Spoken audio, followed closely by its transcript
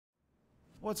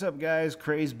What's up, guys?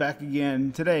 Craze back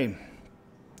again. Today,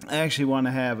 I actually want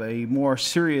to have a more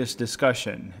serious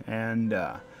discussion, and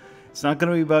it's not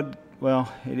going to be about,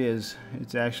 well, it is.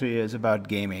 It actually is about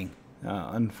gaming.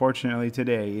 Unfortunately,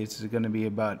 today, it's going to be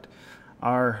about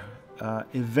our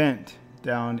event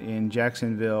down in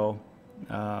Jacksonville,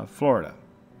 Florida.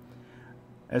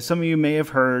 As some of you may have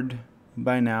heard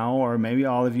by now, or maybe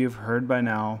all of you have heard by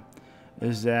now,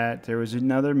 is that there was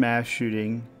another mass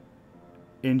shooting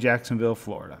in Jacksonville,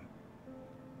 Florida.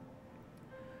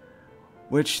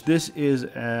 Which this is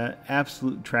an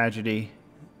absolute tragedy,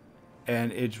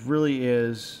 and it really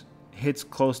hits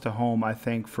close to home, I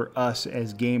think, for us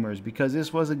as gamers, because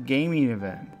this was a gaming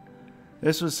event.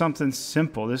 This was something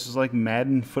simple. This is like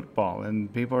Madden football,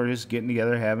 and people are just getting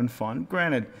together having fun.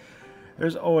 Granted,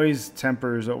 there's always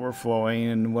tempers overflowing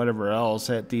and whatever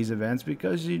else at these events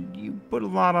because you put a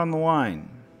lot on the line.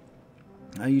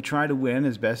 You try to win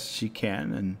as best as you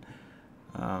can,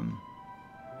 and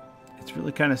it's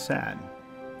really kind of sad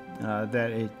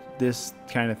that this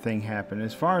kind of thing happened.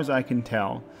 As far as I can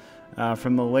tell,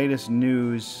 from the latest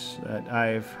news that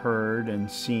I've heard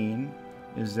and seen,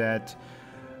 is that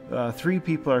 3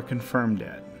 people are confirmed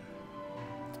dead.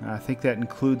 I think that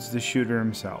includes the shooter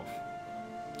himself,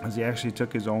 as he actually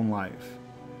took his own life.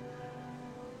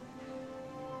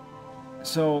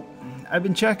 So I've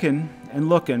been checking and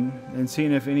looking and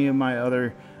seeing if any of my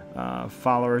other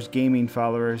gaming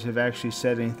followers, have actually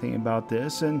said anything about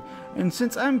this. And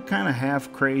since I'm kind of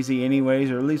half crazy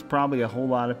anyways, or at least probably a whole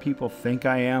lot of people think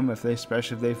I am,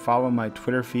 especially if they follow my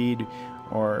Twitter feed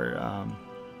or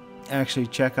actually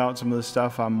check out some of the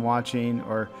stuff I'm watching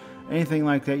or anything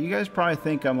like that, you guys probably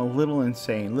think I'm a little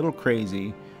insane, a little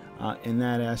crazy in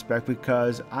that aspect,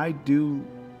 because I do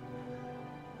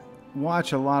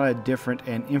watch a lot of different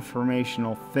and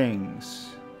informational things,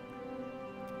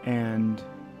 and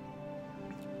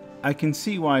I can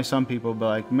see why some people be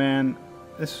like, man,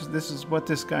 this is what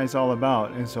this guy's all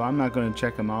about, and so I'm not going to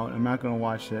check him out. I'm not going to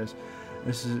watch this.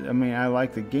 I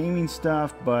like the gaming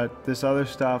stuff, but this other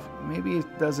stuff, maybe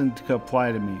it doesn't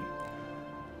apply to me.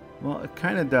 Well, it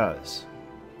kind of does.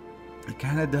 It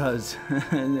kind of does.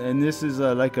 And this is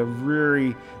like a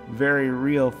very, very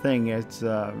real thing. It's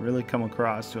really come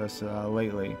across to us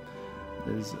lately.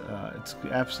 It's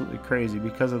absolutely crazy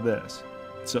because of this.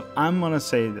 So I'm going to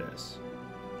say this.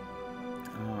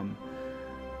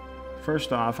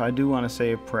 First off, I do want to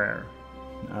say a prayer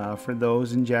for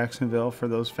those in Jacksonville, for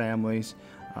those families.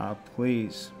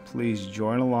 Please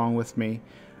join along with me.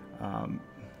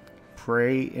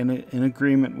 Pray in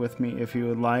agreement with me if you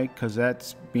would like, because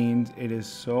that means it is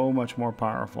so much more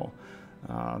powerful.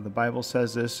 The Bible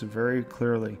says this very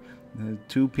clearly.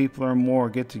 2 people or more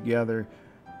get together,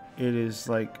 it is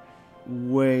like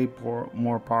way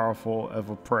more powerful of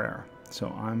a prayer. So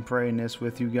I'm praying this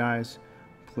with you guys.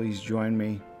 Please join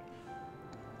me.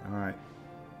 All right.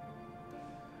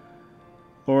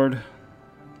 Lord,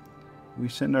 we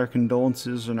send our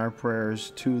condolences and our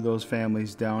prayers to those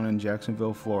families down in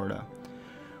Jacksonville, Florida.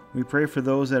 We pray for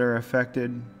those that are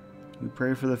affected. We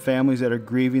pray for the families that are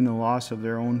grieving the loss of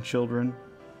their own children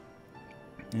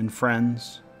and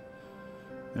friends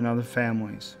and other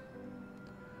families.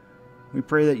 We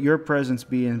pray that your presence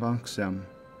be amongst them.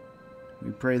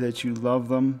 We pray that you love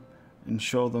them and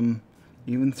show them,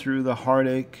 even through the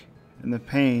heartache and the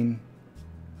pain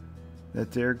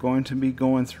that they're going to be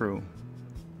going through,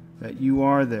 that you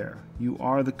are there. You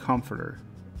are the comforter.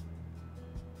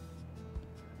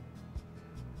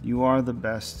 You are the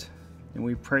best, and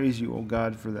we praise you, O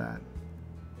God, for that.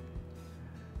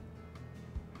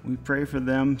 We pray for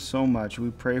them so much. We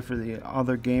pray for the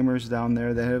other gamers down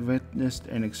there that have witnessed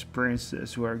and experienced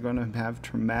this, who are going to have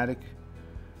traumatic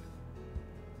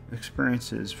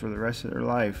experiences for the rest of their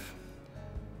life.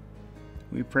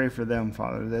 We pray for them,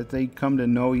 Father, that they come to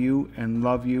know you and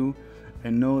love you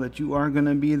and know that you are going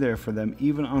to be there for them,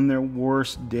 even on their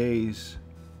worst days.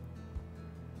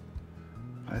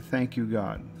 I thank you,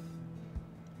 God.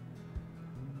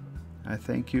 I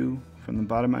thank you from the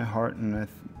bottom of my heart, and I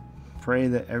pray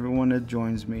that everyone that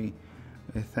joins me,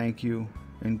 I thank you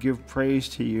and give praise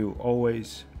to you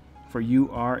always, for you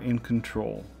are in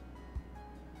control.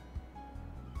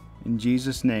 In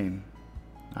Jesus' name,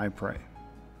 I pray.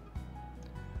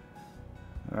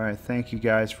 All right, thank you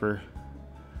guys for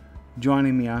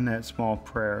joining me on that small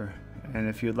prayer. And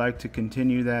if you'd like to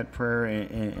continue that prayer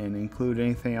and include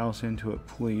anything else into it,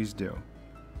 please do.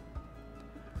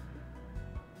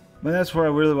 But that's what I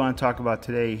really want to talk about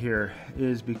today here,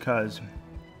 is because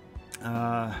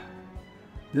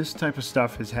this type of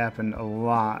stuff has happened a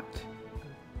lot.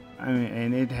 I mean,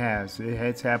 and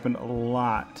it's happened a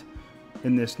lot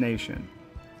in this nation.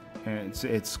 And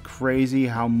it's crazy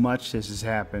how much this has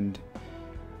happened.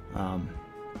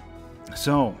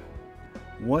 So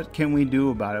what can we do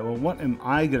about it? Well, what am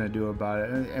I going to do about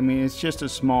it? I mean, it's just a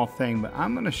small thing, but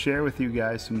I'm going to share with you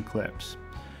guys some clips.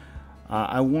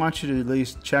 I want you to at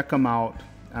least check them out.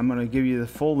 I'm going to give you the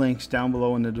full links down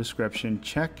below in the description.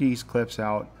 Check these clips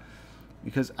out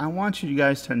because I want you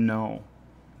guys to know,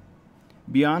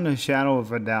 beyond a shadow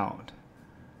of a doubt,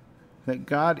 that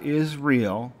God is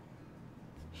real.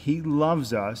 He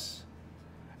loves us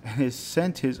and has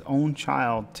sent his own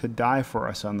child to die for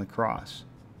us on the cross.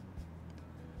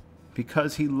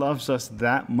 Because he loves us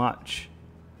that much.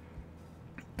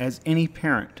 As any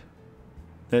parent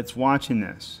that's watching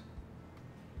this,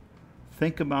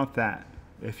 think about that.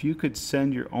 If you could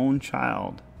send your own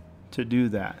child to do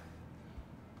that,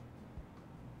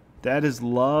 that is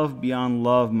love beyond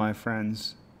love, my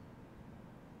friends.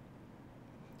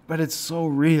 But it's so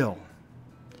real.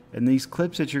 In these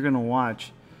clips that you're going to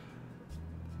watch,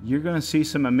 you're going to see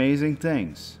some amazing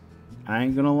things. I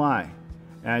ain't going to lie.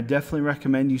 And I definitely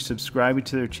recommend you subscribing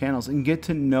to their channels and get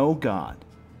to know God.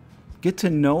 Get to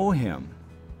know him.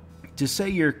 To say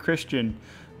you're a Christian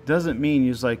doesn't mean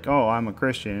you're just like, oh, I'm a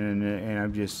Christian and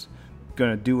I'm just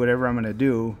going to do whatever I'm going to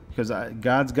do because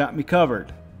God's got me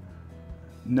covered.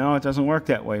 No, it doesn't work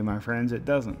that way, my friends. It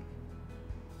doesn't.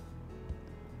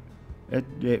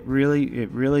 It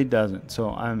really doesn't. So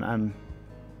I'm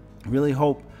really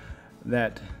hope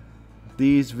that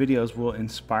these videos will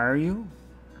inspire you.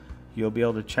 You'll be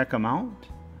able to check them out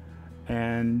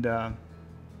and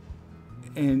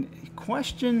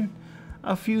question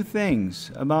a few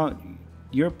things about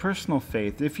your personal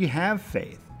faith, if you have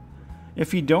faith.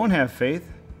 If you don't have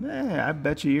faith, I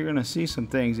bet you're going to see some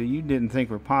things that you didn't think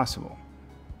were possible.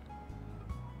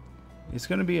 It's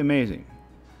going to be amazing.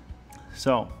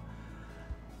 So,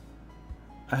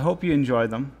 I hope you enjoy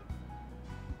them.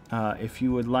 If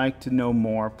you would like to know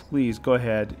more, please go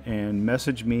ahead and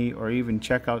message me or even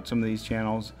check out some of these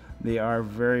channels. They are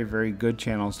very, very good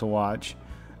channels to watch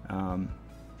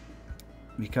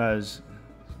because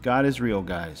God is real,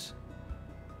 guys.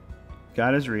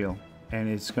 God is real, and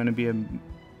it's going to be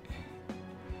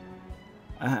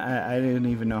I didn't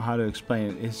even know how to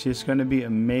explain it. It's just going to be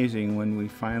amazing when we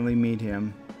finally meet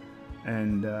him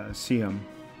and see him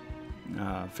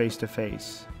face to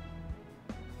face.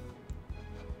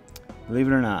 Believe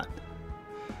it or not.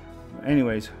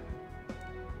 Anyways,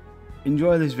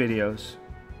 enjoy these videos.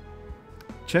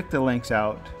 Check the links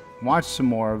out. Watch some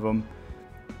more of them.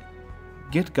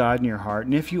 Get God in your heart.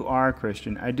 And if you are a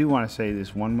Christian, I do want to say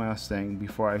this one last thing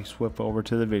before I swip over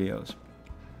to the videos.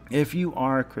 If you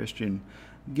are a Christian,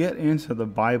 get into the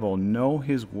Bible. Know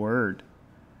his word.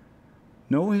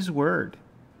 Know his word.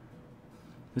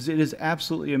 Because it is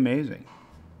absolutely amazing.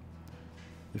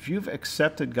 If you've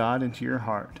accepted God into your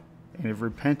heart and have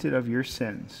repented of your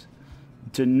sins,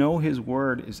 to know his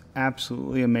word is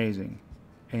absolutely amazing.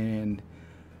 And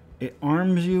it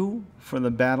arms you for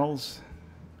the battles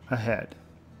ahead.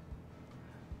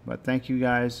 But thank you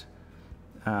guys.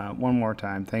 One more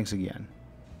time. Thanks again.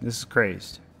 This is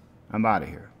Crazed. I'm out of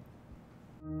here.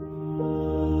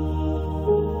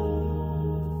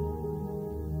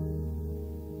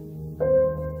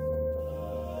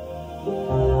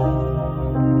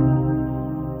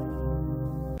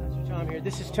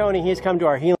 This is Tony. He's come to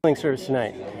our healing service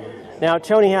tonight. Now,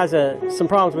 Tony has some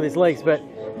problems with his legs, but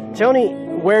Tony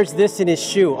wears this in his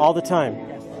shoe all the time.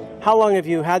 How long have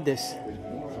you had this?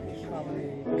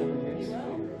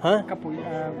 Huh?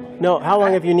 No, how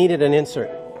long have you needed an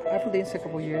insert? I put the insert a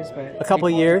couple of years, but a couple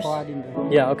of years?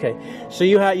 Yeah, okay. So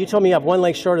you told me you have one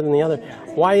leg shorter than the other.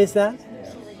 Why is that?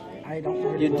 I don't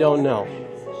really You don't know.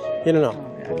 You don't know.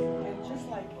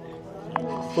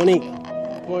 Monique,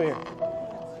 come over here.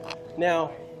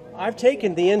 Now, I've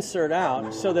taken the insert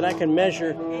out so that I can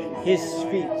measure his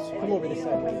feet. Come over this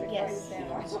side. Yes.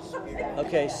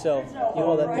 Okay, so you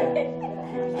hold that there.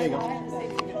 There you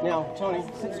go. Now, Tony,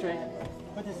 sit straight.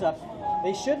 Put this up.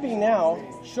 They should be now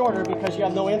shorter because you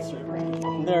have no insert.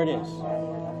 And there it is.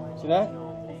 See that?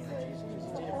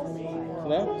 See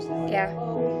that? Yeah.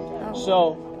 Oh.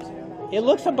 So, it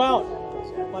looks about...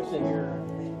 Watch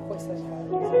this.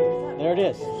 There it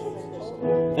is.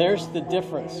 There's the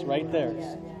difference right there.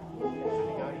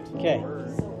 Okay.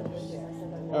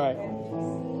 All right.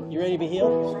 You ready to be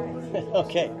healed?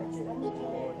 Okay.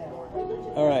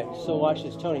 All right. So watch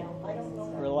this. Tony,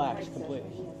 relax completely.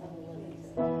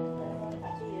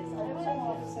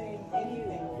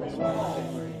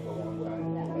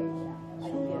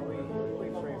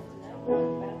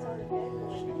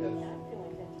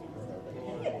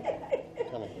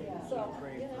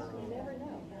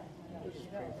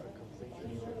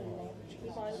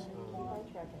 Keep on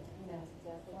trucking. That's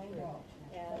exactly true.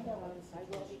 And I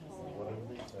will be calling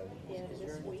in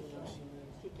this week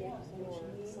to get your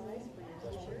size for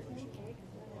your t-shirt.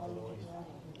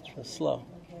 It's slow.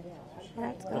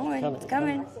 That's going. It's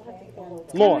coming.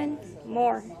 It's More. coming.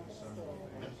 More.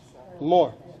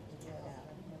 More.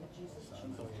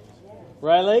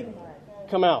 Right leg,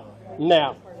 come out.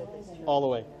 Now. All the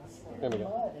way. There we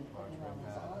go.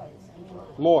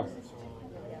 More.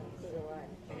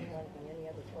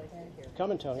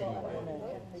 Coming, Tony.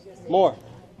 More.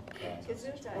 Just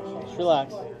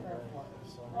relax.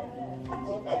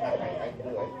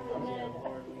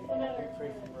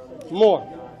 More.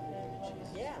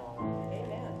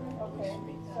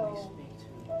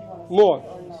 More.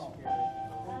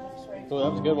 Oh,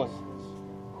 that was a good one.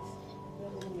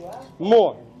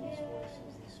 More.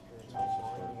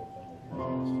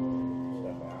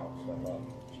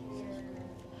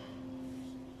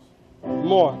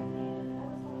 More.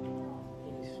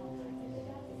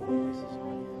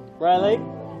 Right leg.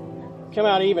 Come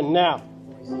out even now.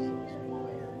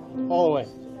 All the way.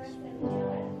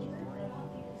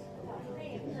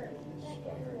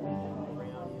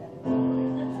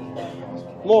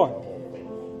 More.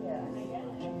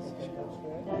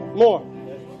 More.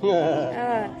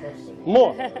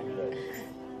 More.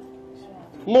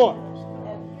 More.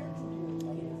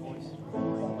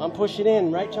 I'm pushing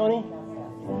in, right, Tony?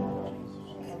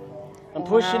 I'm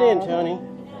pushing in, Tony.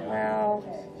 Wow.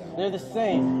 They're the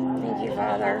same. Thank you,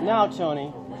 Father. Now,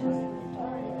 Tony,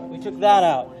 we took that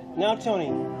out. Now,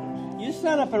 Tony, you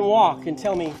stand up and walk and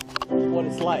tell me what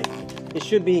it's like. It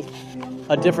should be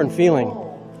a different feeling.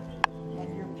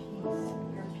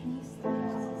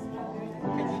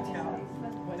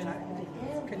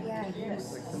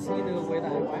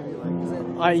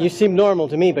 You seem normal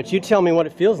to me, but you tell me what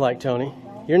it feels like, Tony.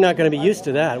 You're not going to be used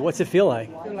to that. What's it feel like?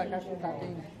 I feel like I should have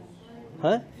in.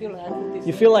 Huh? I feel like I put this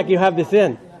You feel like you have this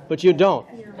in, but you don't.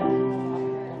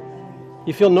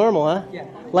 You feel normal, huh? Yeah.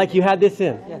 Like you had this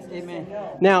in. Yes, amen.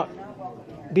 Now,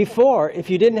 before, if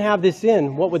you didn't have this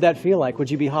in, what would that feel like? Would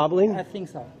you be hobbling? I think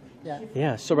so. Yeah.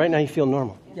 Yeah, so right now you feel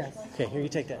normal. Yes. Okay, here, you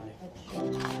take that.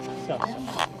 Stop.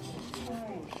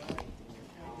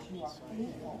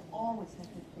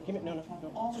 Give it, no,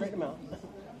 straighten them out.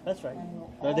 That's right.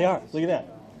 There they are. Look at that.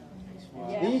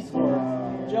 These were,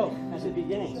 Joe, at the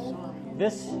beginning,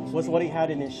 this was what he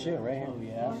had in his shoe right here.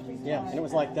 Yeah, and it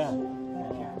was like that.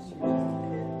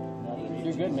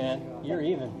 You're good, man. You're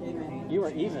even. You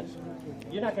are even.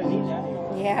 You're not going to need that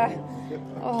anymore. Yeah.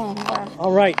 Oh, wow.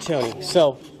 All right, Tony.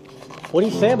 So, what do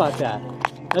you say about that?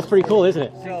 That's pretty cool, isn't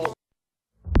it?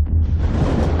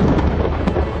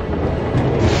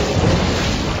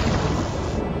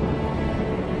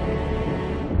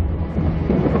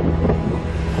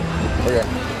 Okay.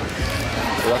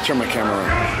 Well, I'll turn my camera on.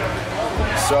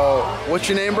 So, what's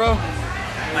your name, bro?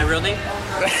 My real name?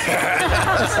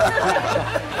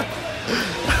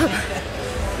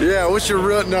 Yeah, what's your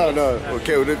real... No.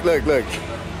 Okay, look.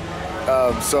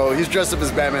 So, he's dressed up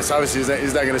as Batman, so obviously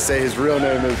he's not going to say his real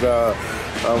name is...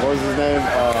 what was his name?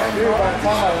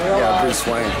 Yeah, Bruce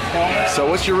Wayne. So,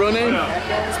 what's your real name?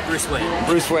 It's Bruce Wayne.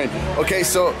 Bruce Wayne. Okay,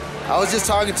 so I was just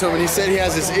talking to him, and he said he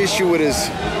has this issue with his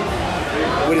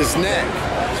neck.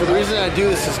 So the reason I do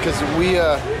this is because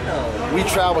we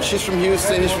travel. She's from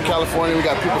Houston, he's from California. We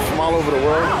got people from all over the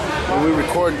world, and we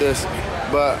record this.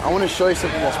 But I want to show you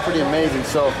something that's pretty amazing.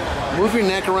 So move your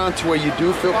neck around to where you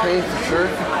do feel pain for sure.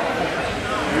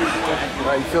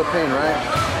 Right, you feel pain, right?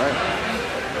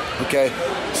 Okay.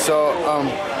 So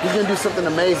he's gonna do something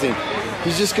amazing.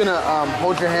 He's just gonna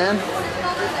hold your hand.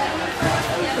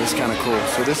 It's kind of cool.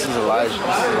 So this is Elijah. This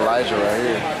is Elijah right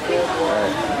here.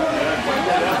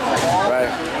 Right.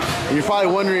 And you're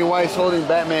probably wondering why he's holding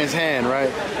Batman's hand,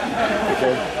 right?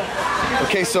 Okay.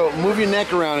 Okay, so move your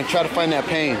neck around and try to find that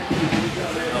pain.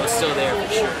 Oh, it's still there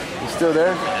for sure. It's still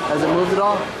there? Has it moved at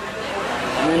all?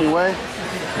 In any way?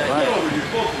 Right.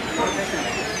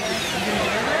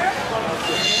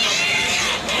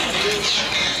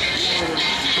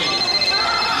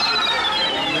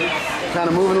 Kind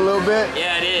of moving a little bit?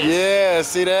 Yeah, it is. Yeah,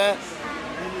 see that?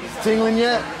 It's tingling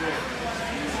yet?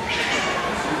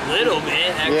 Little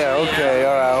bit, actually. Yeah, okay,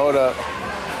 all right, hold up.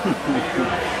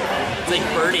 It's like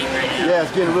burning right now. Yeah,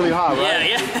 it's getting really hot, right?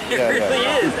 Yeah, it really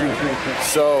is.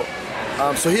 So,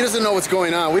 so he doesn't know what's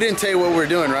going on. We didn't tell you what we're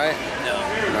doing, right? No.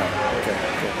 No, okay.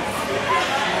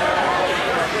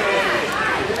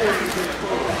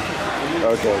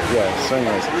 Okay, yeah, so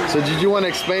anyways. So did you want to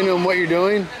explain to him what you're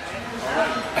doing?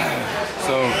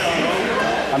 So,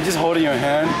 I'm just holding your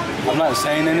hand. I'm not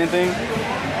saying anything.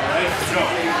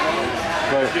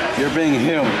 But you're being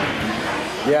healed.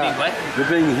 Yeah. What? You're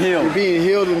being healed. You're being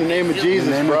healed in the name of Jesus,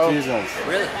 In the name bro. of Jesus.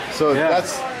 Really? So Yeah.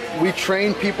 we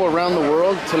train people around the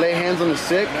world to lay hands on the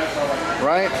sick,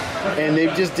 right? And they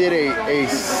just did a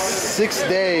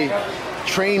 6-day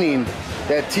training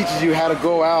that teaches you how to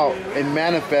go out and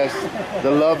manifest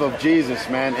the love of Jesus,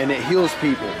 man, and it heals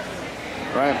people,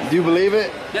 right? Do you believe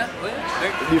it? Yeah. Well,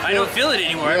 You I don't feel it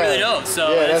anymore. I really don't. So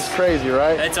yeah, that's crazy,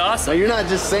 right? That's awesome. Now, you're not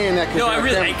just saying that because No, I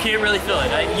can't really feel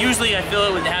it. Usually I feel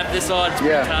it when I have this on. It's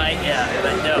pretty tight. Yeah,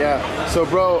 but no. Yeah. So,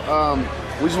 bro,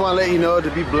 we just want to let you know to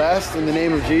be blessed in the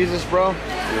name of Jesus, bro.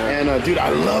 Yeah. And dude, I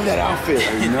love that outfit.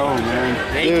 I know, man.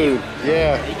 Thank Dude, you.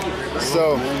 yeah.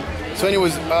 So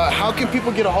anyways, how can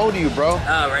people get a hold of you, bro?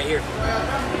 Right here.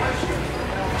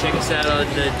 Check us out on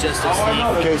the Justice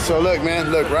League. Okay, so look,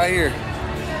 man, look right here.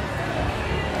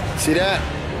 See that?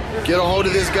 Get a hold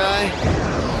of this guy.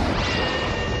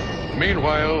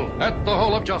 Meanwhile, at the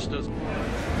Hall of Justice.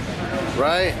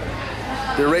 Right?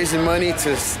 They're raising money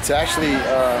to actually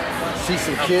see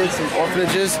some kids, some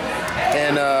orphanages.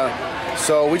 And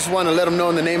so we just want to let them know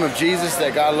in the name of Jesus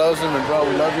that God loves them. And bro,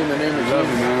 we love you in the name of Jesus.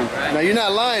 Man. Now you're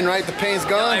not lying, right? The pain's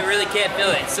No, gone? I really can't feel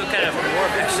it. It's still kind of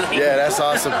warm, actually. Yeah, that's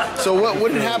awesome. So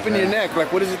what did happen to your neck?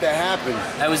 Like, what is it that happened?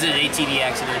 I was in an ATV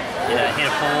accident and I hit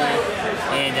a pole,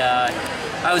 and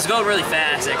I was going really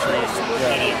fast, actually. I was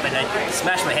an idiot, but I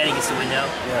smashed my head against the window.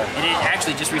 Yeah. And it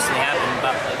actually just recently happened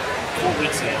about like 4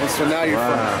 weeks ago. And so now you're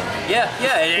fine. Yeah,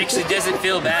 it actually doesn't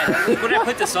feel bad. When I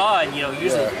put this on, usually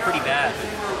it's pretty bad.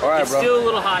 All right, It's bro. still a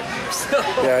little hot. So.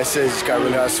 Yeah, it says it just got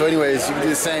really hot. So anyways, you can do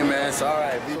the same, man. So all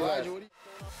right, be blessed.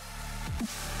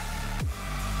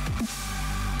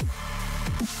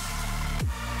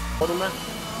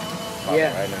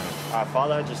 Yeah. Right now.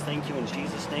 Father, I just thank you in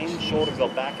Jesus' name. Shoulder go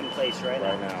back in place right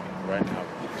now. Right now.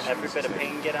 Every bit of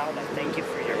pain get out. I thank you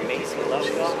for your amazing love,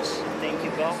 God. Thank you,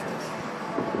 God.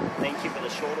 Thank you for the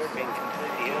shoulder being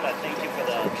completely healed. I thank you for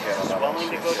the swelling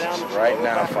to go down. Right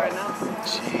now, back right Father.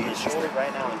 now. The shoulder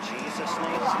right now in Jesus'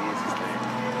 name.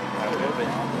 I will be.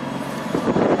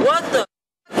 What the?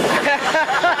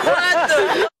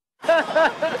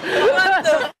 What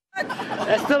the?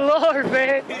 That's the Lord,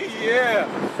 man. Yeah.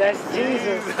 That's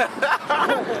Jesus.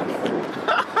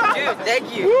 Dude, thank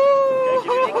you.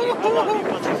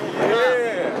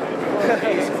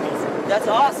 That's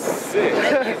awesome.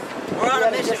 Thank you. We're on a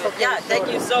mission. Yeah, thank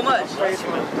you so much.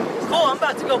 Cool, I'm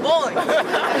about to go bowling.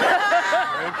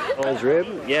 On his rib?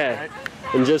 Yeah.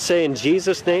 And just say in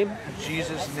Jesus' name, In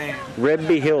Jesus' name, rib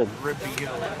be healed. rib be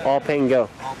healed. All pain go.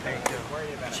 All pain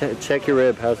go. Check your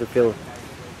rib. How's it feeling?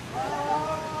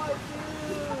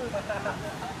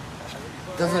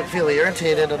 Doesn't feel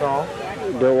irritated at all.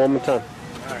 Do it one more time.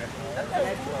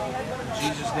 In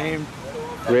Jesus' name,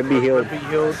 Rib be healed. be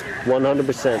healed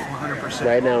 100%. 100%.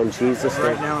 Right now in Jesus'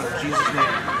 Right name. now, in Jesus' name.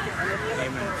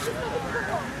 Amen.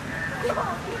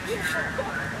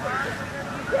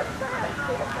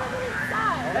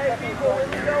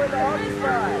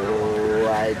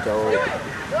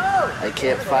 I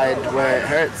can't find where it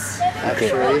hurts,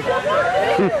 actually.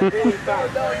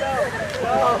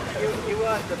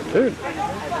 Dude,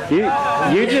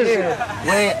 you just...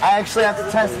 Wait, I actually have to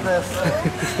test this.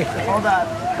 Hold on.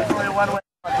 There's only one way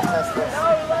to test this.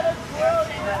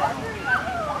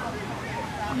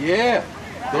 Yeah,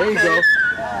 there you go.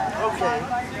 Okay.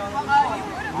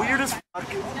 Weird as fuck.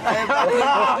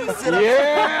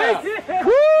 Yeah!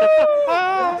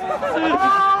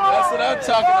 That's what I'm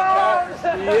talking about.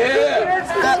 Yeah!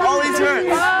 That always hurts.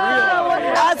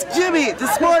 Ask Jimmy.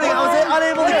 This morning I was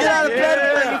unable to get out of bed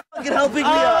without you fucking helping me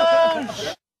up.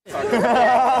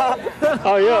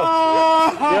 Oh, yo,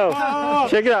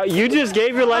 check it out. You just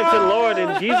gave your life to the Lord,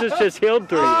 and Jesus just healed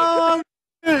through you.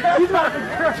 Yeah!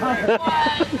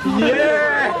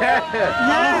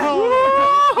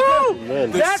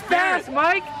 Man. That fast,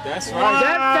 Mike! That's right.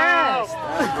 That fast!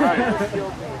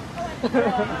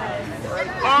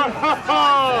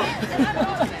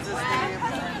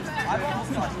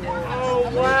 Oh,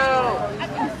 wow!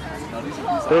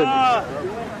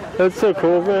 That's so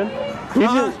cool, man.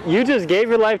 You just gave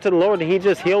your life to the Lord, and He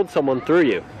just healed someone through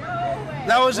you.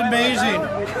 That was amazing.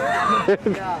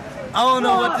 I don't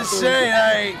know what to say.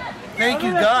 I thank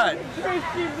you, God.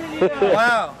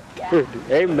 Wow. Dude,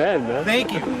 amen, man.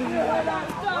 Thank you.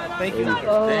 Thank you. Thank you.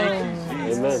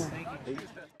 Amen.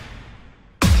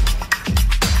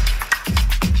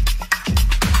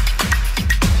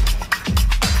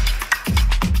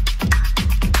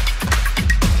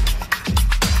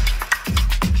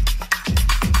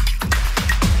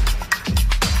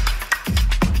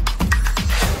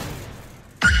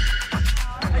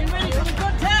 Are you ready for the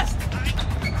good test?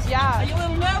 Yeah. Are you a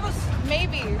little nervous?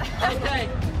 Maybe. Okay,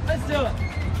 let's do it.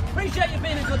 Appreciate you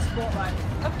being a good sport, right?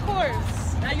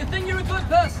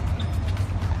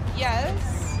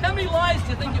 How many lies do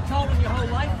you think you've told in your whole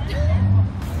life?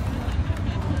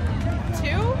 2?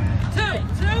 2?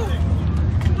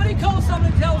 What do you call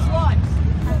someone who tells lies?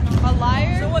 A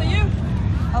liar. So what are you?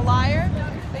 A liar.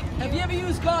 Have you ever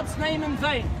used God's name in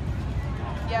vain?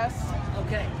 Yes.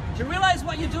 Okay. Do you realize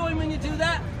what you're doing when you do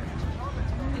that?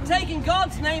 You're taking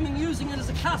God's name and using it as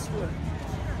a cuss word.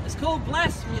 It's called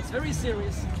blasphemy. It's very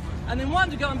serious. And then one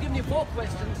to go, I'm giving you 4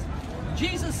 questions.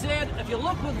 Jesus said, if you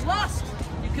look with lust,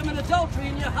 you commit adultery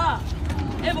in your heart.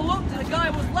 Ever looked at a guy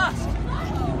with lust?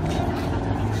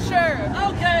 Sure.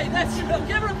 Okay, that's true.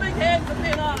 Give her a big hand for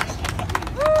being honest.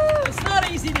 Woo! It's not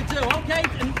easy to do, okay,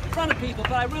 in front of people,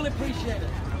 but I really appreciate it.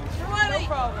 Riley, no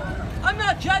problem. I'm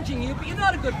not judging you, but you're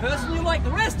not a good person. You're like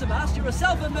the rest of us. You're a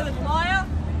self-admitted liar,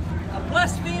 a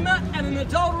blasphemer, and an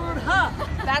adulterer at heart.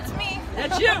 That's me.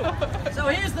 That's you. So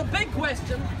here's the big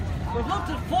question. We've looked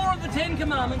at 4 of the 10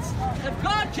 commandments. If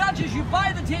God judges you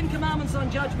by the 10 commandments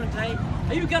on Judgment Day,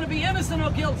 are you going to be innocent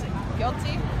or guilty?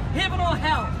 Guilty. Heaven or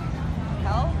hell?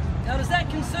 Hell. Now, does that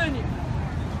concern you?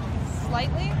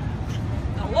 Slightly.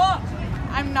 A lot.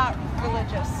 I'm not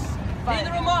religious. But... Neither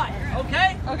am I,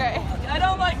 okay? Okay. I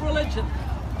don't like religion.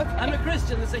 Okay. I'm a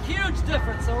Christian. There's a huge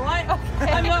difference, all right?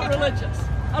 Okay. I'm not religious.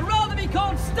 I'd rather be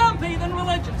called stumpy than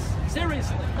religious.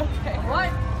 Seriously. Okay. All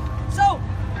right? So,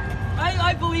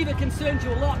 I believe it concerns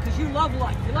you a lot because you love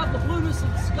life. You love the blueness of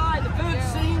the sky, the birds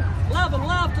singing, love and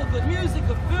laughter, good music,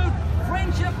 good food,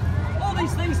 friendship. All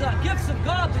these things are gifts of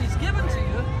God that He's given to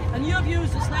you, and you've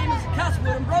used His name as a cuss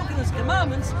word and broken His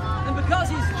commandments, and because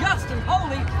He's just and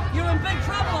holy, you're in big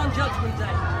trouble on Judgment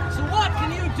Day. So what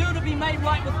can you do to be made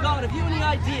right with God? Have you any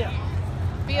idea?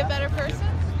 Be a better person?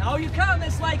 No, you can't.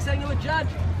 It's like saying to a judge,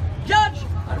 Judge,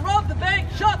 I robbed the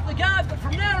bank, shot the guard, but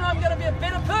from now on I'm going to be a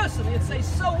better person. He'd say,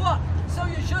 so what? So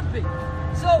you should be.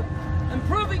 So,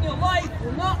 improving your life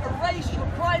will not erase your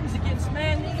crimes against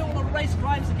man, neither will it erase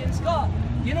crimes against God.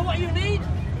 You know what you need?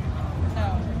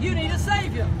 No. You need a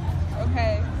Savior.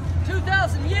 Okay.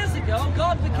 2,000 years ago,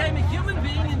 God became a human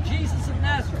being in Jesus of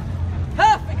Nazareth.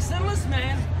 Perfect, sinless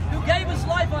man who gave his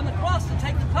life on the cross to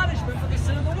take the punishment for the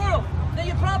sin of the world. Now,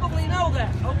 you probably know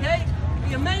that, okay?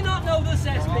 You may not know this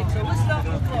aspect, so listen up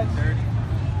real close.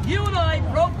 You and I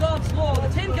broke God's law. The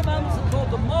 10 Commandments are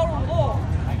called the moral law.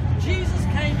 Jesus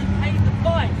came and paid the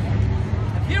fine.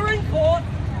 If you're in court,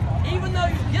 even though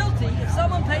you're guilty, if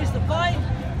someone pays the fine,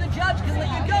 the judge can let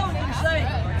you go and can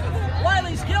say,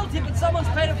 Wiley's guilty, but someone's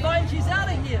paid a fine, she's out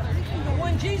of here. But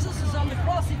when Jesus was on the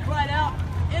cross, He cried out,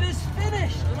 it is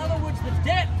finished. In other words, the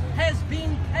debt has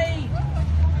been paid.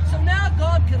 So now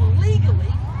God can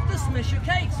legally dismiss your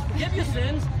case, forgive your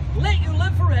sins, let you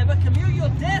live forever, commute your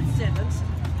death sentence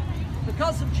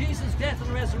because of Jesus' death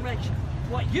and resurrection.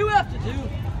 What you have to do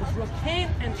is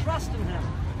repent and trust in Him.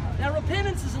 Now,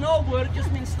 repentance is an old word. It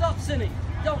just means stop sinning.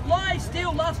 Don't lie,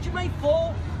 steal, lust. You may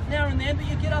fall now and then, but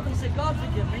you get up and say, God,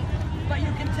 forgive me. But you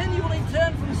continually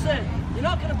turn from sin. You're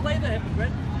not going to play the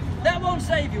hypocrite. That won't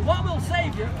save you. What will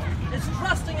save you is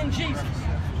trusting in Jesus.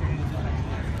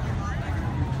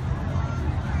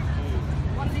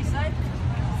 What did He say?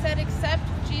 He said, accept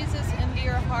Jesus into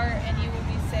your heart and you will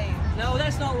be saved. No,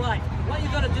 that's not right. What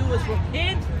you've got to do is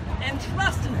repent and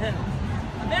trust in Him.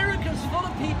 America's full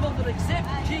of people that accept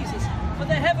Jesus, but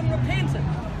they haven't repented.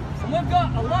 And we've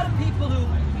got a lot of people who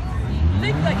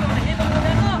think they're going to heaven when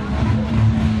they're not,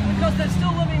 because they're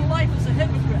still living life as a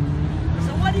hypocrite.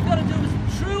 So what you've got to do is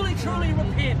truly, truly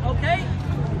repent, okay?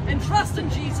 And trust in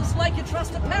Jesus like you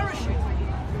trust a parachute.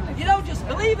 You don't just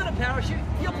believe in a parachute,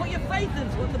 you'll put your faith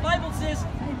into it. The Bible says,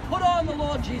 put on the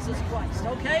Lord Jesus Christ,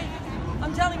 okay?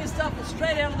 I'm telling you stuff that's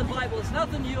straight out of the Bible. It's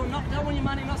nothing new. I'm not telling you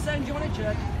money. I'm not saying join a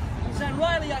church. I'm saying,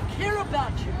 Riley, I care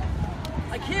about you.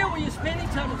 I care where you spend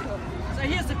eternity. So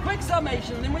here's the quick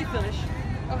summation, and then we finish.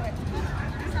 Okay.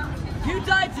 You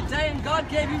died today, and God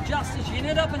gave you justice. You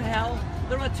ended up in hell.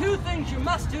 There are 2 things you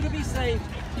must do to be saved.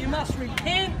 You must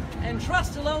repent and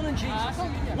trust alone in Jesus.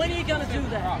 When are you going to do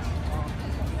that?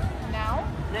 Now?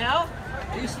 Now?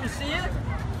 Are you sincere?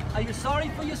 Are you sorry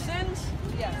for your sins?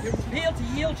 Yes. You're prepared to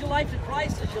yield your life to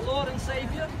Christ as your Lord and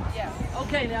Savior? Yes.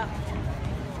 Okay, now,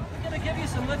 I'm going to give you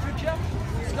some literature.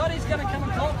 Scotty's going to come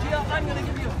and talk to you. I'm going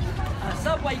to give you a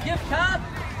Subway gift card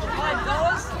for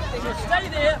 $5. So stay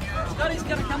there. Scotty's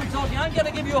going to come and talk to you. I'm going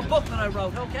to give you a book that I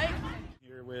wrote, okay?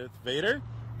 Here with Vader,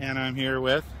 and I'm here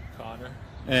with Connor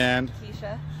and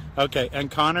Keisha. Okay,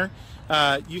 and Connor,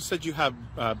 you said you have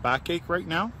backache right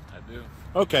now? I do.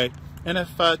 Okay, and if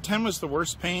 10 was the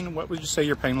worst pain, what would you say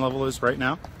your pain level is right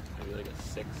now? Maybe like a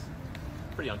 6.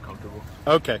 Pretty uncomfortable.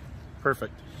 Okay,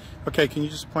 perfect. Okay, can you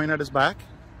just point at his back?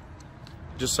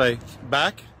 Just say,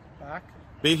 back, Back.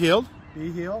 be healed.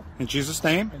 Be healed. In Jesus'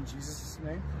 name. In Jesus'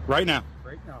 name. Right now. Right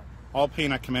Right now. All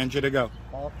pain, I command you to go.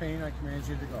 All pain, I command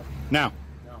you to go. Now.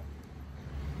 Now.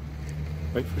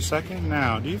 Wait for a second.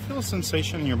 Now, do you feel a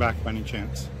sensation in your back by any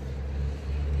chance?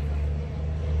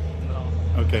 No.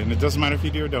 Okay, and it doesn't matter if you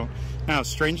do or don't. Now,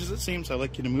 strange as it seems, I'd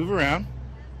like you to move around.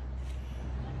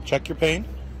 Check your pain.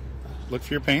 Look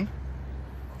for your pain.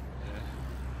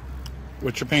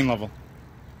 What's your pain level?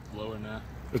 Lower now.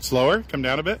 It's lower? Come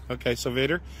down a bit? Okay, so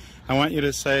Vader, I want you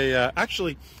to say,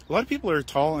 actually, a lot of people are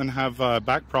tall and have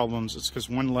back problems. It's because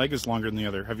one leg is longer than the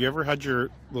other. Have you ever had the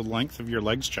length of your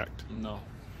legs checked? No.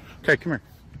 Okay, come here.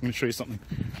 I'm going to show you something.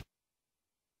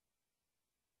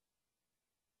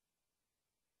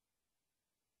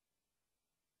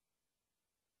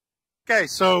 Okay,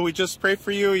 so we just prayed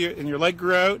for you and your leg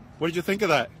grew out. What did you think of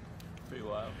that? Pretty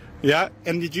wild. Yeah,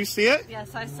 and did you see it?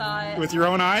 Yes, I saw it. With your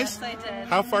own eyes? Yes, I did.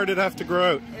 How far did it have to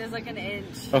grow out? It was like an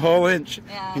inch. A whole inch?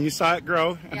 Yeah. And you saw it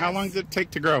grow? And how Yes. long did it take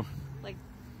to grow? Like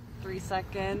 3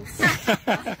 seconds.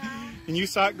 And you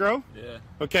saw it grow? Yeah.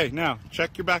 Okay, now,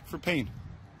 check your back for pain.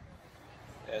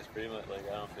 Yeah, it's pretty much like,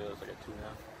 I don't feel it's like a 2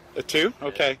 now. A 2?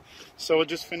 Okay. So we'll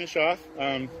just finish off.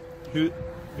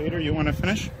 Vader, you want to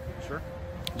finish? Sure.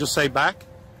 Just say back.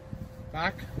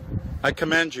 Back. I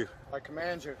command you. I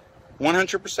command you.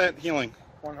 100% healing.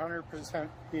 100%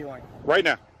 healing. Right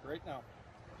now. Right now.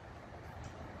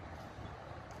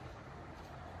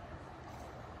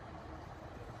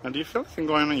 Now, do you feel anything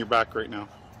going on in your back right now?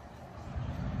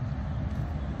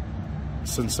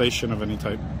 Sensation of any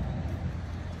type?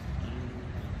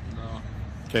 No.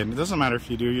 Okay, and it doesn't matter if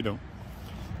you do or you don't.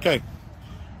 Okay,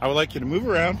 I would like you to move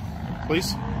around,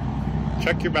 please.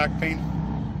 Check your back pain.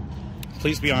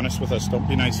 Please be honest with us. Don't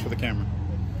be nice for the camera.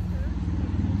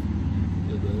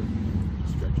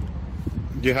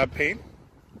 Do you have pain?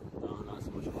 No, not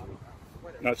so much.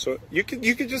 Not so. You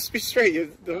could just be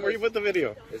straight. Don't worry about the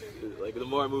video. It's, like the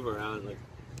more I move around,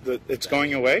 like It's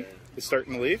going away. It's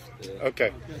starting to leave. Yeah.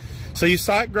 Okay. So you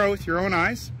saw it grow with your own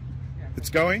eyes. It's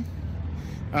going.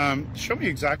 Show me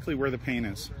exactly where the pain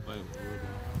is.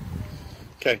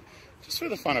 Okay. Just for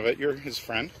the fun of it, you're his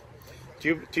friend.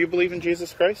 Do you believe in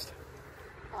Jesus Christ?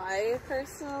 I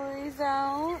personally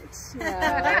don't.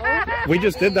 No. We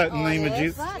just did that in the name of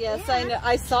Jesus. Yes, I know.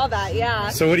 I saw that. Yeah.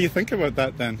 So what do you think about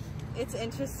that then? It's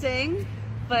interesting,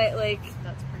 but like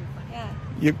that's pretty funny.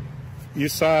 Yeah. You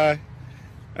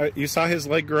saw his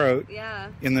leg grow out. Yeah.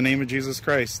 In the name of Jesus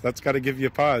Christ. That's got to give you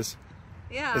a pause.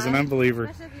 Yeah. As an unbeliever.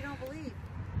 Especially if you don't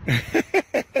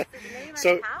believe.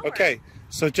 So okay.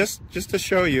 So just to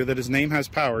show you that his name has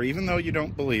power, even though you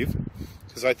don't believe,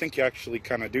 because I think you actually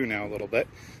kind of do now a little bit.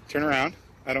 Turn around.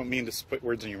 I don't mean to put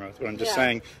words in your mouth, but I'm just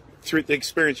saying through the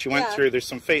experience you went through, there's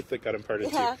some faith that got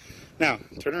imparted to you. Now,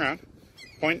 turn around.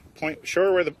 Point, show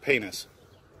her where the pain is.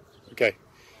 Okay.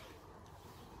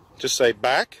 Just say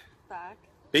back. Back.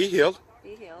 Be healed.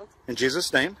 Be healed. In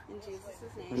Jesus' name. In Jesus'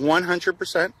 name.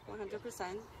 100%.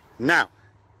 100%. Now.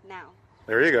 Now.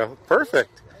 There you go.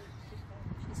 Perfect.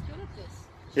 She's good at this.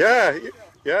 Yeah.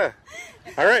 Yeah.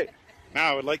 All right.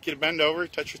 Now I would like you to bend over,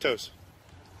 touch your toes.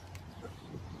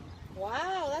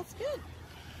 Wow, that's good.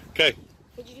 Okay.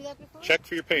 Could you do that before? Check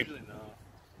for your pain.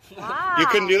 Wow. You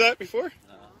couldn't do that before?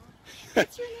 No.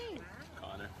 What's your name?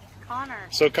 Connor. Connor.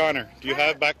 So Connor, do you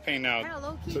have back pain now? Kind of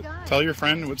low-key guy. Tell your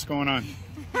friend what's going on.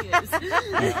 Yes.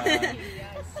 Yes,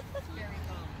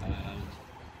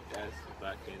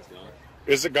 back pain's gone.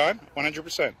 Is it gone?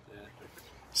 100%. Yeah.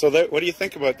 So what do you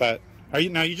think about that? Are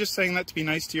you just saying that to be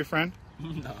nice to your friend?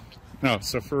 No. No,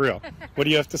 so for real. What do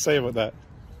you have to say about that?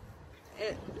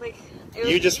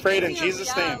 You just prayed in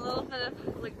Jesus' name. A little bit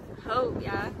of hope,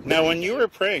 yeah. Now, when you were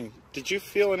praying, did you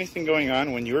feel anything going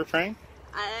on when you were praying?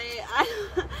 I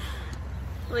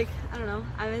don't know.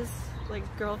 I was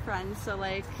girlfriend, so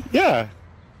yeah.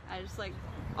 I just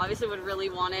obviously would really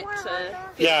want it to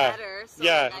feel Yeah. better. So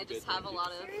Yeah. I just have a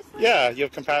lot of You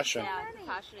have compassion.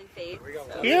 compassion and faith.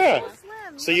 So, Yeah.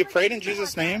 So you prayed in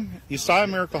Jesus' name. You saw a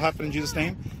miracle happen in Jesus'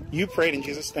 name. You prayed in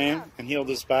Jesus' name and healed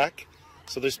his back.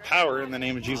 So there's power in the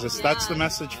name of Jesus. That's the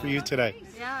message for you today.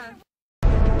 Yeah.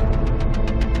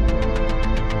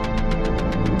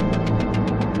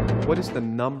 What is the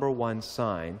 #1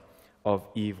 sign of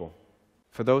evil?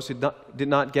 For those who did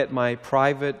not get my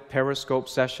private Periscope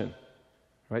session,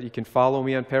 right? You can follow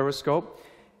me on Periscope,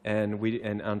 and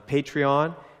on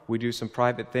Patreon we do some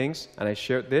private things. And I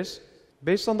shared this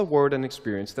based on the word and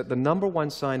experience that the #1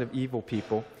 sign of evil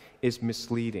people is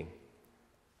misleading.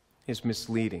 Is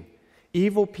misleading.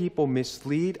 Evil people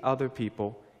mislead other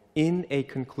people in a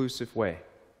conclusive way.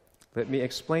 Let me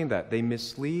explain that. They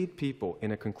mislead people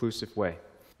in a conclusive way.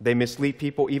 They mislead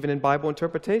people even in Bible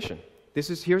interpretation.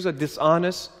 Here's a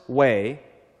dishonest way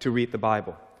to read the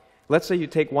Bible. Let's say you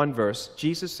take one verse.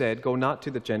 Jesus said, "Go not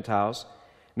to the Gentiles,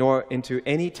 nor into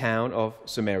any town of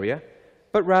Samaria,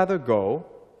 but rather go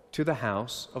to the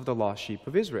house of the lost sheep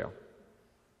of Israel."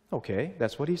 Okay,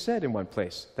 that's what he said in one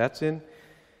place. That's in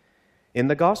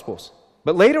the Gospels.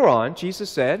 But later on, Jesus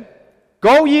said,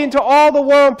 "Go ye into all the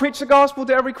world and preach the gospel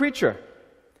to every creature."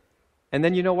 And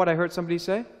then you know what I heard somebody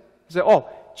say? They said, "Oh,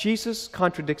 Jesus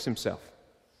contradicts himself."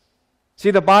 See,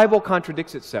 the Bible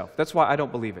contradicts itself. That's why I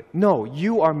don't believe it. No,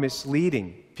 you are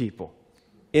misleading people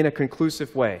in a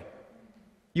conclusive way.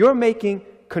 You're making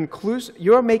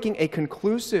a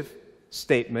conclusive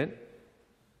statement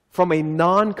from a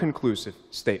non-conclusive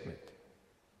statement.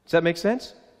 Does that make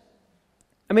sense?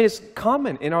 I mean, it's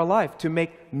common in our life to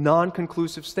make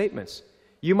non-conclusive statements.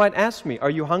 You might ask me, "Are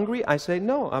you hungry?" I say,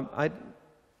 "No,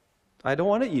 I don't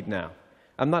want to eat now.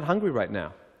 I'm not hungry right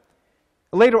now."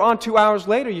 Later on, 2 hours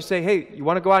later, you say, "Hey, you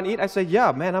want to go out and eat?" I say,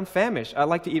 "Yeah, man, I'm famished. I'd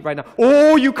like to eat right now."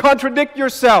 "Oh, you contradict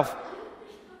yourself."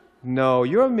 No,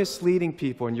 you're misleading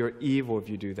people and you're evil if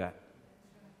you do that.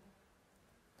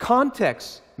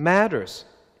 Context matters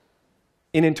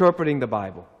in interpreting the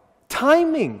Bible.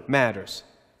 Timing matters.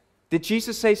 Did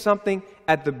Jesus say something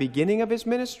at the beginning of his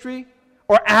ministry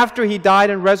or after he died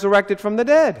and resurrected from the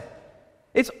dead?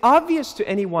 It's obvious to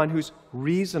anyone who's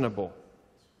reasonable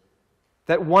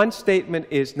that one statement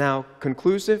is now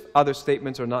conclusive, other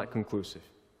statements are not conclusive.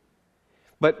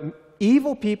 But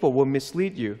evil people will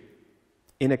mislead you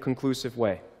in a conclusive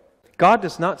way. God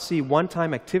does not see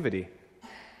one-time activity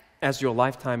as your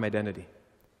lifetime identity.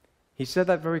 He said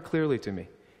that very clearly to me.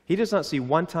 He does not see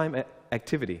one-time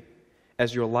activity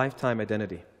as your lifetime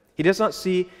identity. He does not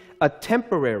see a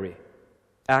temporary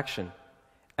action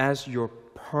as your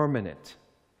permanent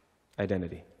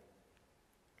identity.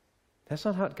 That's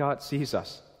not how God sees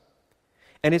us.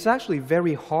 And it's actually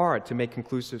very hard to make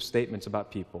conclusive statements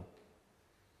about people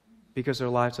because their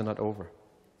lives are not over.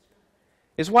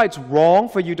 It's why it's wrong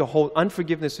for you to hold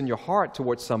unforgiveness in your heart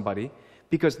towards somebody,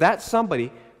 because that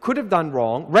somebody could have done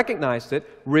wrong, recognized it,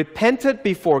 repented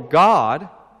before God.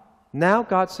 Now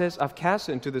God says, "I've cast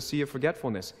it into the sea of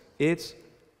forgetfulness." It's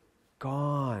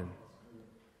gone.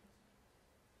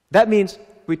 That means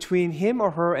between him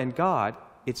or her and God,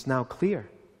 it's now clear.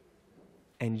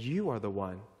 And you are the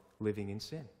one living in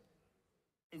sin.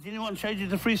 Has anyone showed you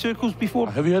the three circles before?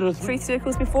 Have you heard of Three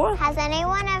circles before? Has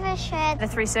anyone ever shared The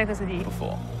three circles with you?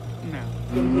 before?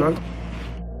 No.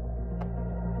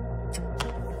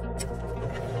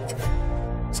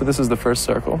 So this is the first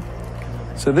circle.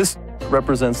 So this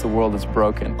represents the world that's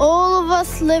broken. All of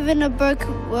us live in a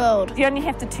broken world. You only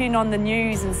have to tune on the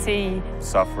news and see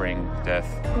Suffering, death,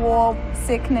 War,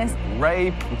 sickness.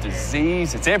 rape,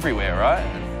 disease, it's everywhere, right?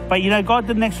 But you know, God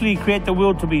didn't actually create the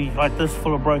world to be like this,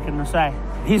 full of brokenness, eh?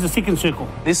 Here's the second circle.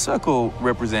 This circle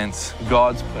represents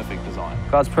God's perfect design.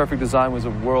 God's perfect design was a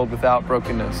world without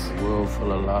brokenness. A world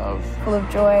full of love. Full of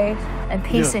joy. and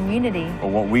peace and unity. But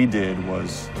what we did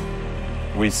was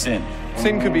we sinned.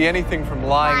 Sin could be anything from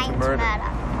lying to murder.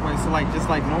 Wait, so like just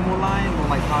like normal lying or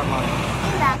like hard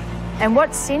lying? And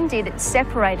what sin did, it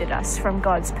separated us from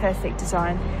God's perfect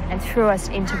design and threw us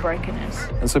into brokenness.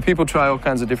 And so people try all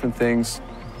kinds of different things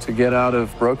to get out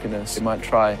of brokenness. They might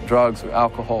try drugs or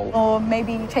alcohol. Or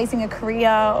maybe chasing a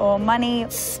career or money.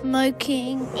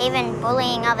 Smoking. Even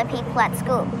bullying other people at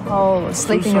school. Oh,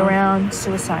 sleeping around,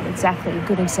 suicide, exactly, a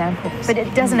good example. But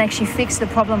it doesn't actually fix the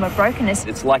problem of brokenness.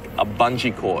 It's like a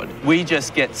bungee cord. We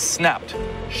just get snapped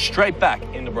straight back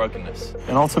into brokenness.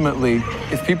 And ultimately,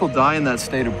 if people die in that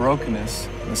state of brokenness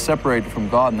and separated from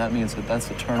God, and that means that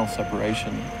that's eternal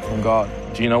separation from God.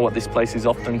 Do you know what this place is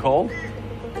often called?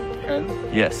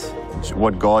 Yes.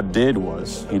 What God did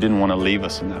was, He didn't want to leave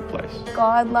us in that place.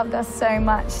 God loved us so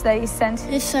much that He sent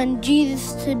His Son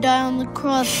Jesus to die on the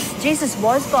cross. Jesus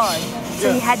was God,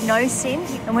 so He had no sin,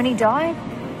 and when He died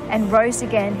and rose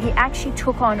again, He actually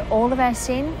took on all of our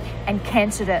sin and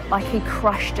cancelled it, like He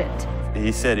crushed it.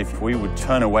 He said if we would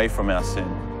turn away from our sin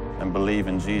and believe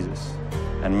in Jesus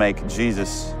and make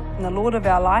Jesus the Lord of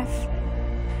our life,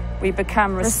 we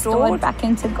become restored back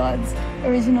into God's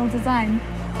original design.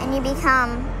 And you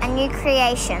become a new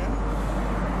creation,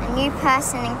 a new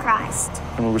person in Christ.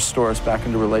 And will restore us back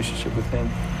into relationship with Him.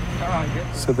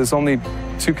 So there's only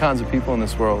two kinds of people in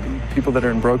this world. People that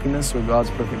are in brokenness or God's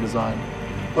perfect design.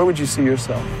 Where would you see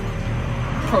yourself?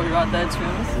 Probably right there, to be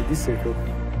honest. This circle.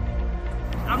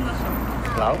 I'm not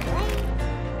sure. Love?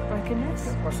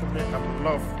 Brokenness? Possibly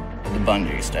love. the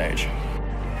bungee stage.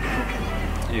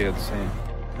 Yeah, the same.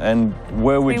 And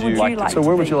where would you like to be? So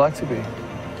where would you like to be?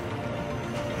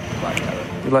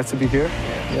 You'd like to be here?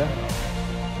 Yeah.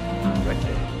 Right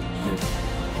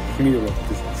there. Middle of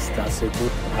this circle.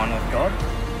 One with God.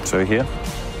 So here?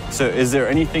 So is there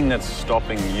anything that's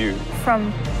stopping you?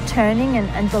 From turning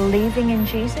and believing in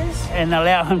Jesus? And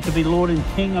allow him to be Lord and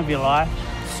King of your life.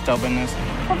 Stubbornness.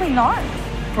 Probably not.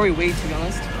 Probably weed, to be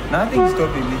honest. Nothing's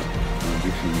stopping me.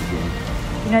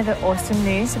 You know the awesome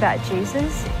news about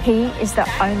Jesus? He is the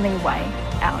only way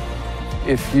out.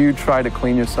 If you try to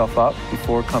clean yourself up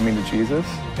before coming to Jesus,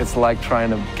 it's like trying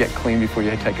to get clean before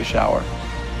you take a shower.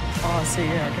 Oh, I see,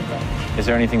 yeah, I get that. Is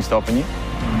there anything stopping you?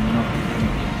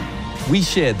 We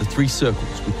shared the 3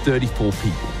 circles with 34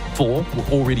 people. 4 were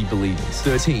already believers.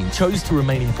 13 chose to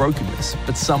remain in brokenness,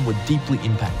 but some were deeply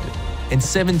impacted. And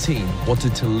 17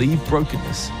 wanted to leave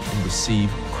brokenness and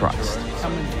receive Christ.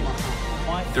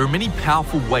 There are many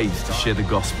powerful ways to share the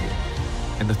gospel,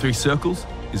 and the 3 circles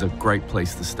is a great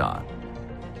place to start.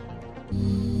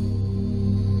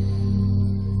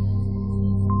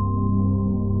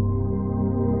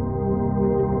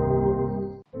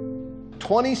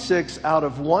 26 out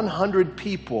of 100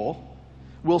 people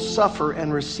will suffer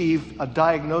and receive a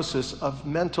diagnosis of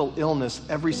mental illness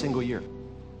every single year.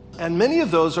 And many of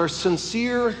those are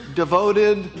sincere,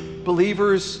 devoted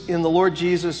believers in the Lord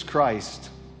Jesus Christ,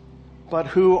 but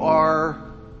who are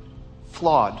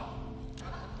flawed.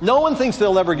 No one thinks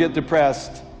they'll ever get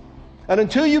depressed. And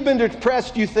until you've been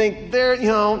depressed, you think,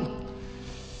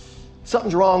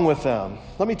 something's wrong with them.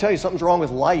 Let me tell you, something's wrong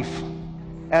with life.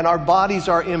 And our bodies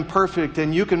are imperfect,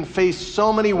 and you can face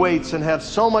so many weights and have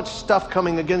so much stuff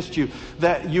coming against you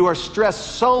that you are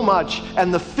stressed so much,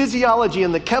 and the physiology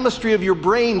and the chemistry of your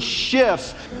brain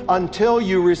shifts until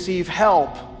you receive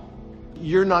help.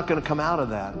 You're not going to come out of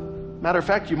that. Matter of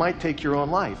fact, you might take your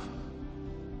own life.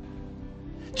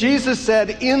 Jesus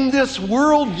said, in this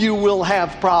world you will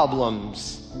have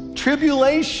problems,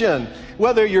 tribulation.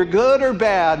 Whether you're good or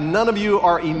bad, none of you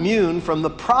are immune from the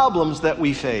problems that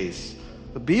we face.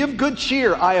 But be of good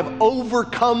cheer. I have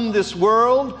overcome this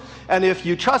world, and if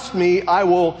you trust me, I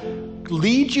will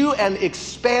lead you and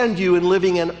expand you in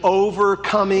living an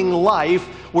overcoming life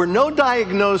where no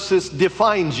diagnosis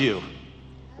defines you,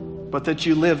 but that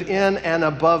you live in and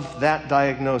above that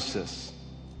diagnosis.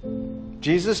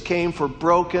 Jesus came for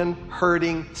broken,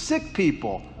 hurting, sick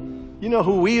people. You know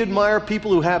who we admire?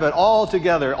 People who have it all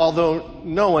together, although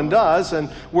no one does,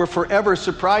 and we're forever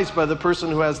surprised by the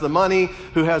person who has the money,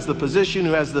 who has the position,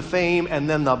 who has the fame, and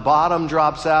then the bottom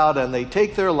drops out and they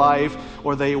take their life,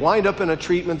 or they wind up in a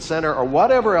treatment center, or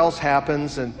whatever else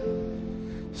happens. And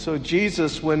so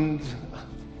Jesus, when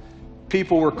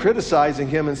people were criticizing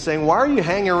him and saying, why are you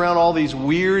hanging around all these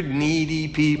weird, needy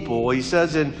people? He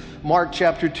says in Mark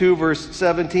chapter 2, verse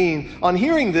 17, on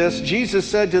hearing this, Jesus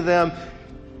said to them,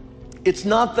 it's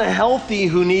not the healthy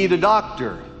who need a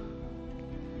doctor,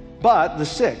 but the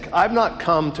sick. I've not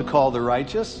come to call the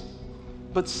righteous,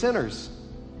 but sinners.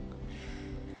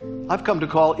 I've come to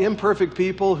call imperfect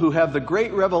people who have the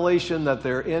great revelation that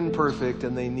they're imperfect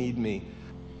and they need me.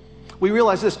 We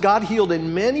realize this: God healed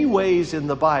in many ways in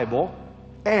the Bible,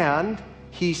 and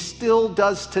he still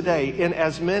does today in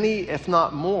as many, if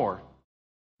not more.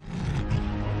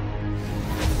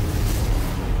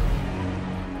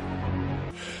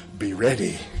 Be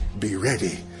ready, be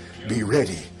ready, be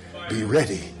ready, be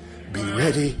ready, be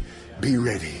ready, be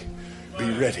ready, be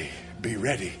ready, be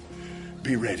ready,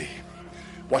 be ready.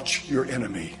 Watch your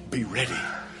enemy, be ready.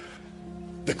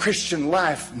 The Christian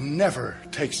life never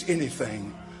takes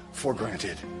anything for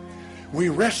granted. We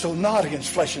wrestle not against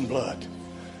flesh and blood,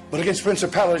 but against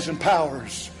principalities and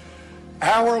powers.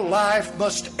 Our life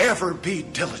must ever be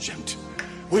diligent.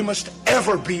 We must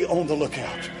ever be on the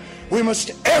lookout. We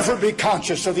must ever be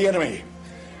conscious of the enemy,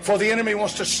 for the enemy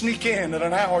wants to sneak in at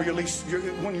an hour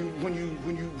when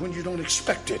you don't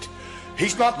expect it.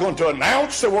 He's not going to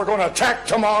announce that we're going to attack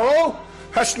tomorrow.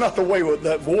 That's not the way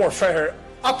that warfare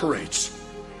operates.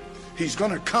 He's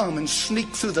going to come and sneak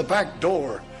through the back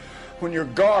door when your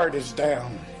guard is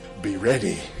down. Be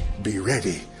ready, be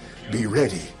ready, be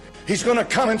ready. He's going to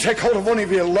come and take hold of one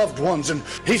of your loved ones, and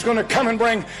he's going to come and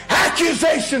bring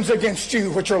accusations against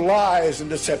you, which are lies and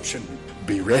deception.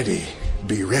 Be ready,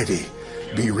 be ready,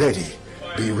 be ready,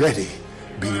 be ready,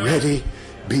 be ready,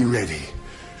 be ready.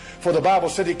 For the Bible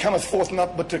said he cometh forth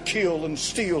not but to kill and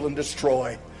steal and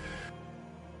destroy.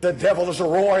 The devil is a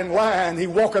roaring lion. He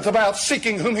walketh about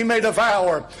seeking whom he may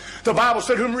devour. The Bible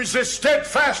said, whom resist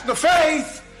steadfast in the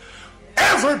faith.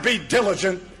 Ever be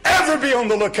diligent, ever be on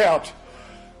the lookout.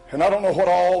 And I don't know what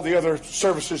all the other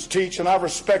services teach, and I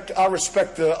respect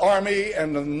the Army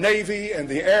and the Navy and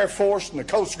the Air Force and the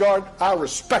Coast Guard. I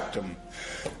respect them.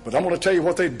 But I'm going to tell you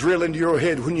what they drill into your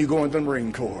head when you go into the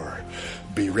Marine Corps.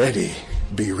 Be ready,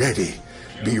 be ready,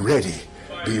 be ready,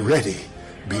 be ready,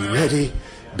 be ready,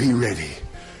 be ready,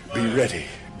 be ready,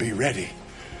 be ready,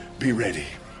 be ready.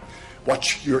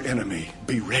 Watch your enemy.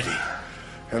 Be ready.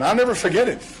 And I'll never forget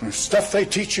it. The stuff they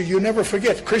teach you, you never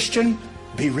forget. Christian,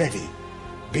 be ready.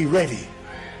 Be ready.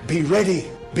 Be ready.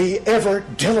 Be ever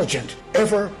diligent,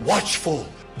 ever watchful.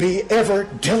 Be ever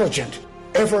diligent,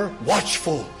 ever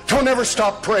watchful. Don't ever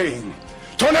stop praying.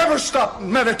 Don't ever stop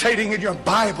meditating in your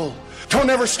Bible. Don't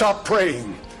ever stop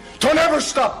praying. Don't ever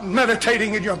stop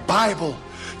meditating in your Bible.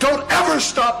 Don't ever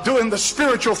stop doing the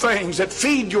spiritual things that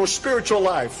feed your spiritual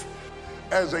life.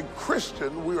 As a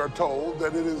Christian, we are told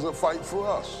that it is a fight for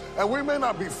us. And we may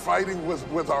not be fighting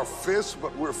with our fists,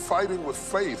 but we're fighting with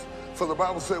faith. For the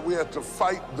Bible said we have to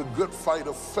fight the good fight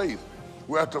of faith.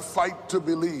 We have to fight to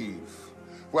believe.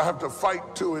 We have to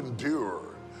fight to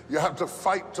endure. You have to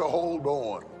fight to hold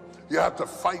on. You have to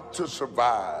fight to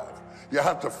survive. You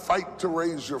have to fight to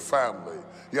raise your family.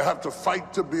 You have to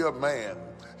fight to be a man.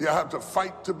 You have to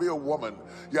fight to be a woman.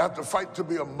 You have to fight to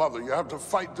be a mother. You have to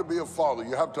fight to be a father.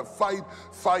 You have to fight,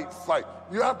 fight, fight.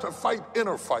 You have to fight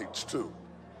inner fights too.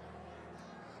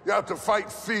 You have to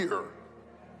fight fear.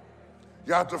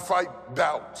 You have to fight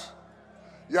doubt.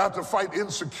 You have to fight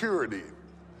insecurity.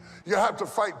 You have to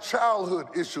fight childhood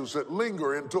issues that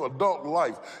linger into adult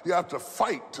life. You have to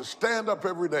fight to stand up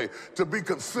every day, to be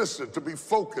consistent, to be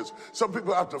focused. Some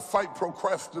people have to fight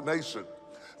procrastination.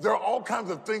 There are all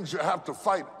kinds of things you have to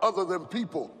fight other than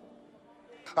people.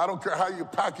 I don't care how you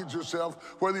package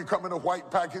yourself, whether you come in a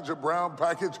white package, a brown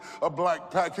package, a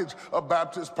black package, a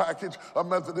Baptist package, a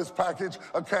Methodist package,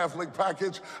 a Catholic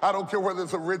package. I don't care whether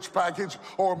it's a rich package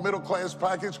or a middle class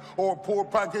package or a poor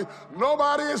package.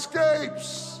 Nobody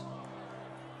escapes.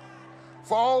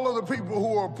 For all of the people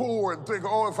who are poor and think,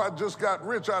 oh, if I just got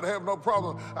rich, I'd have no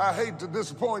problem. I hate to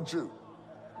disappoint you.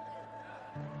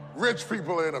 Rich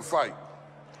people are in a fight.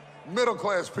 Middle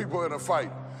class people are in a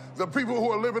fight. The people who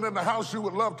are living in the house you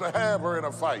would love to have are in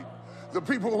a fight. The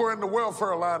people who are in the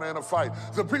welfare line are in a fight.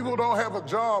 The people who don't have a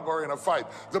job are in a fight.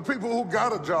 The people who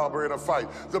got a job are in a fight.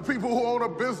 The people who own a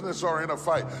business are in a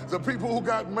fight. The people who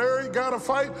got married got a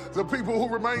fight. The people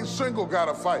who remain single got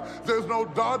a fight. There's no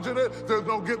dodging it. There's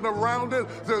no getting around it.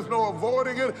 There's no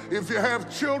avoiding it. If you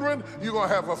have children, you're going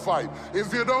to have a fight.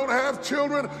 If you don't have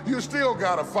children, you still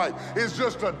got a fight. It's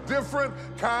just a different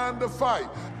kind of fight.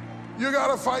 You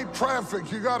got to fight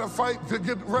traffic. You got to fight to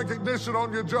get recognition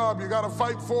on your job. You got to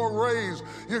fight for a raise.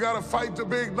 You got to fight to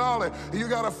be acknowledged. You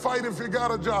got to fight if you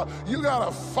got a job. You got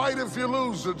to fight if you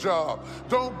lose the job.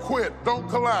 Don't quit. Don't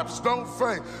collapse. Don't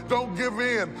faint. Don't give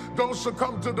in. Don't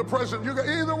succumb to depression.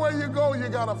 Either way you go, you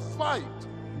got to fight.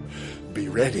 Be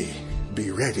ready.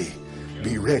 Be ready.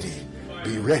 Be ready.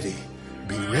 Be ready.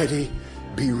 Be ready.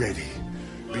 Be ready.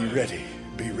 Be ready.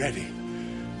 Be ready.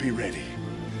 Be ready.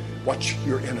 Watch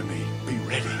your enemy. Be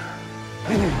ready.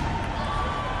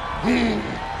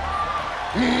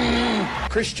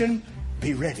 Christian,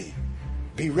 be ready.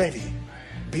 Be ready.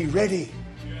 Be ready.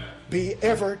 Be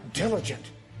ever diligent,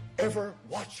 ever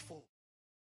watchful.